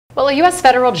Well, a U.S.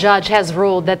 federal judge has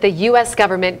ruled that the U.S.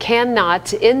 government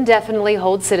cannot indefinitely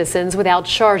hold citizens without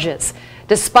charges,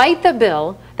 despite the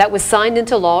bill that was signed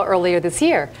into law earlier this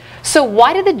year. So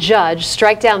why did the judge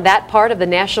strike down that part of the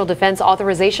National Defense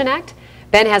Authorization Act?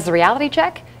 Ben has the reality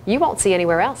check you won't see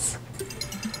anywhere else.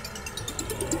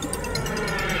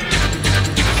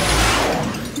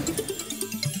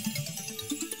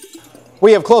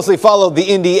 We have closely followed the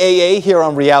NDAA here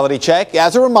on Reality Check.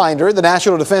 As a reminder, the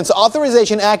National Defense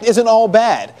Authorization Act isn't all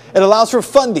bad. It allows for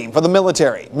funding for the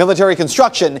military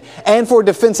construction, and for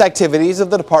defense activities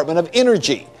of the Department of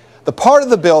Energy. The part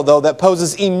of the bill, though, that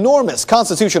poses enormous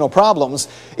constitutional problems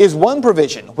is one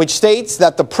provision which states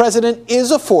that the president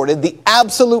is afforded the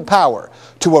absolute power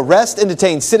to arrest and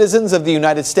detain citizens of the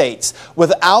United States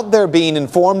without their being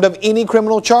informed of any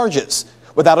criminal charges,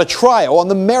 without a trial on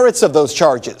the merits of those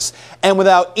charges, and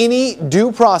without any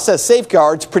due process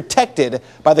safeguards protected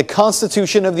by the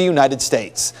Constitution of the United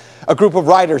States. A group of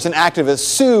writers and activists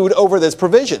sued over this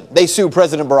provision. They sued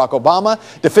President Barack Obama,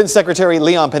 Defense Secretary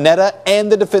Leon Panetta, and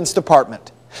the Defense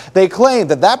Department. They claimed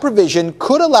that that provision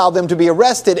could allow them to be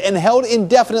arrested and held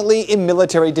indefinitely in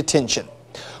military detention.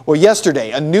 Well,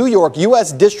 yesterday, a New York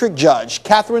U.S. District Judge,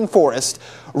 Catherine Forrest,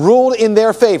 ruled in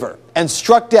their favor and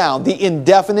struck down the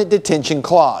indefinite detention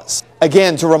clause.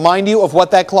 Again, to remind you of what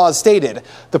that clause stated,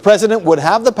 the president would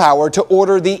have the power to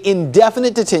order the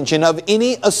indefinite detention of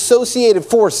any associated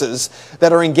forces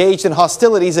that are engaged in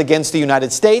hostilities against the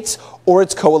United States or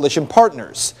its coalition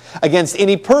partners, against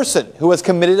any person who has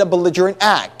committed a belligerent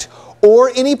act,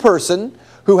 or any person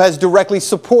who has directly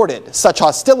supported such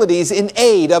hostilities in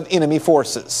aid of enemy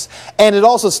forces. And it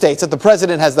also states that the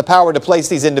president has the power to place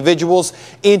these individuals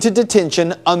into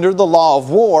detention under the law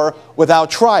of war without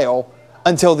trial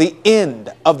until the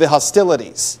end of the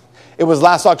hostilities. It was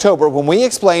last October when we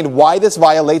explained why this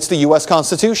violates the U.S.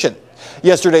 Constitution.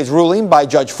 Yesterday's ruling by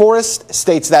Judge Forrest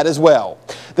states that as well.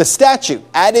 The statute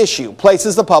at issue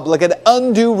places the public at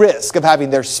undue risk of having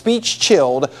their speech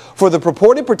chilled for the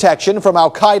purported protection from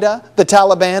Al-Qaeda, the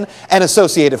Taliban, and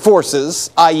associated forces,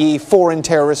 i.e. foreign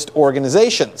terrorist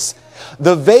organizations.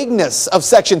 The vagueness of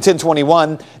Section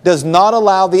 1021 does not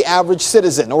allow the average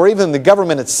citizen, or even the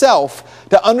government itself,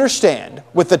 to understand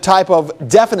with the type of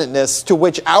definiteness to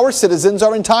which our citizens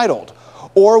are entitled,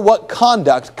 or what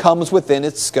conduct comes within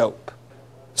its scope.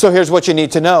 So here's what you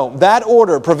need to know. That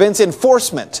order prevents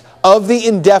enforcement of the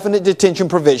indefinite detention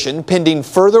provision pending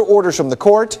further orders from the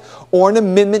court or an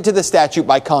amendment to the statute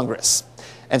by Congress.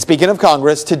 And speaking of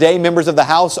Congress, today members of the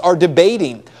House are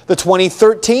debating the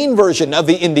 2013 version of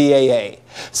the NDAA.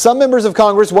 Some members of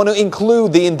Congress want to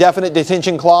include the indefinite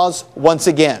detention clause once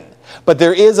again, but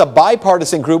there is a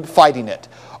bipartisan group fighting it.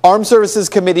 Armed Services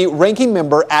Committee Ranking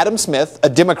Member Adam Smith, a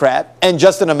Democrat, and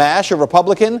Justin Amash, a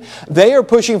Republican, they are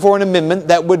pushing for an amendment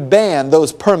that would ban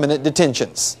those permanent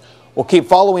detentions. We'll keep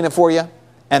following it for you,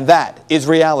 and that is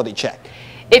Reality Check.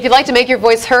 If you'd like to make your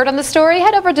voice heard on the story,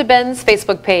 head over to Ben's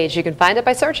Facebook page. You can find it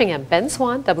by searching him, Ben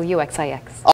Swan, WXIX.